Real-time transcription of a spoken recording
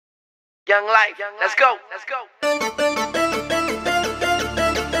Young Lyfe, let's go, let's go.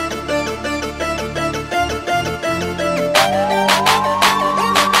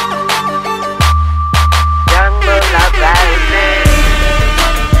 Young Lil Wayne,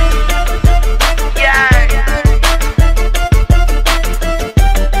 yeah.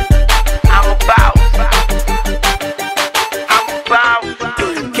 I'm about.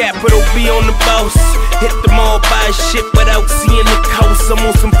 Capital B on the boss. Hit them all, buy shit without seeing the coast. I'm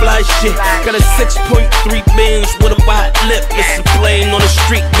on some fly shit. Got a 6.3 Benz with a wide lip. It's a plane on the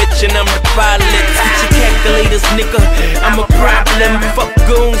street, bitch, and I'm the pilot. Get your calculators, nigga, I'm a problem. Fuck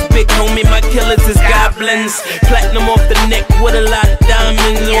goons, big homie, my killers is goblins. Platinum off the neck with a lot of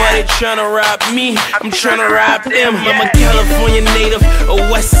diamonds. Why they tryna rob me? I'm tryna rob them. I'm a California native, a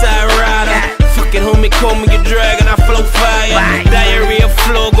West Side rider. Fuck it, homie, call me a dragon, I flow fire. Diarrhea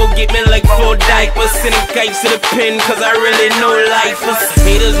flow, go get me like 4 diapers. Sending kites to the pen, cause I really know lifers.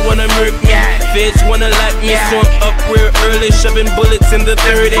 Haters wanna murk me, feds wanna like me. So I'm up real early, shoving bullets in the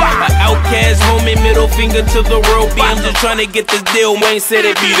 30. An outcast, homie, middle finger to the world. I'm just trying to get this deal, Wayne said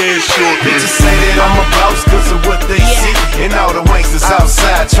it be that short. Bitches say that I'm a boss cause of what they see. And all the wanksters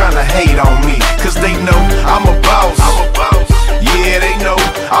outside trying to hate on me, cause they know I'm a boss. Yeah, they know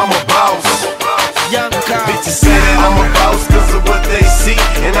I'm a boss. Bitches say that I'm a boss cause of what they see.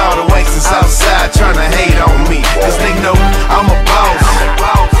 And all the wanksters outside trying to hate on me, cause they know I'm a boss.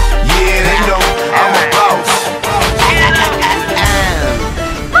 Yeah, they know I'm a boss.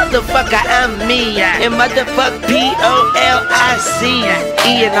 Motherfucker, I'm me, and motherfuck P-O-L-I-C.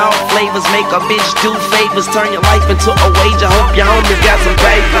 E and all flavors make a bitch do favors. Turn your life into a wager, hope your homies got some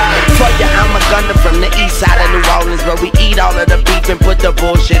paper. For ya, I'm a gunner from the east side of New Orleans, where we eat all of the beef and put the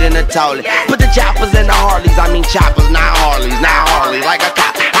bullshit in the toilet. Put the choppers in the Harleys, I mean choppers, not Harleys, not Harleys. Like a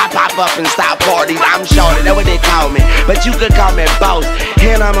cop, I pop up and stop parties. I'm shorty, that's what they call me, but you could call me boss.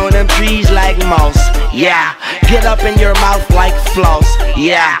 And I'm on them trees like moss, yeah. Get up in your mouth like floss,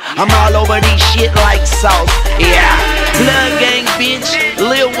 yeah. I'm all over these shit like sauce, yeah. Blood gang bitch,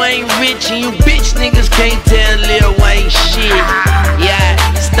 Lil Wayne rich, and you bitch niggas can't tell Lil Wayne shit, yeah.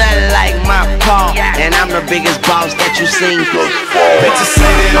 Study like my paw, and I'm the biggest boss that you seen for. Bitches say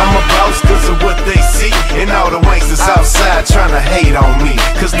that I'm a boss cause of what they see. And all the wanksters outside trying to hate on me,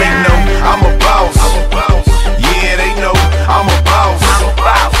 cause they know I'm a boss. Yeah, they know I'm a boss.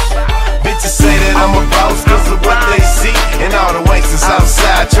 Bitches say that I'm a boss cause of what they see. And all the wanksters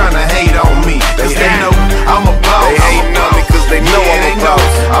outside trying to hate on me, cause they know I'm a boss. They hating on me cause they know I'm a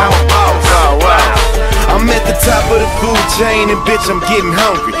boss. I'm a boss. Oh, wow. I'm at the top of the food chain and bitch I'm getting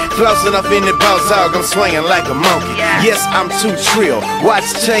hungry. Flossing up in the boss hog, I'm swinging like a monkey. Yes, I'm too trill, watch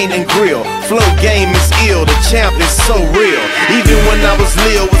chain and grill. Flow game is ill, the champ is so real. Even when I was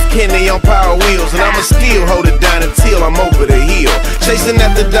Lil with Kenny on power wheels, and I'ma still hold it down until I'm over the hill. Chasing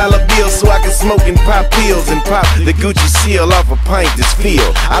after dollar bills so I can smoke and pop pills and pop the Gucci seal off a pint this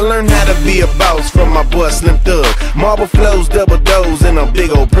field. I learned how to be a boss from my boy Slim Thug. Marble flows, double doors, and a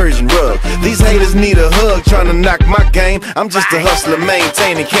big old Persian rug. These haters need a hug, trying to knock my game. I'm just a hustler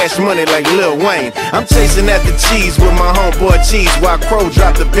maintaining cash money like Lil Wayne. I'm chasing after cheese with my homeboy Cheese, while Crow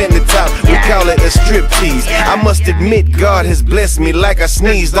dropped the Belinda-Te. We call it a strip tease. I must admit God has blessed me like I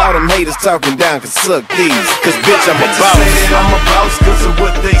sneezed. All them haters talking down can suck these, cause bitch I'm a boss. Say that I'm a boss cause of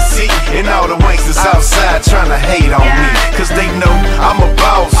what they see. And all the wanksters outside trying to hate on me, cause they know I'm a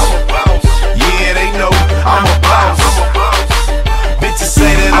boss. Yeah, they know I'm a boss.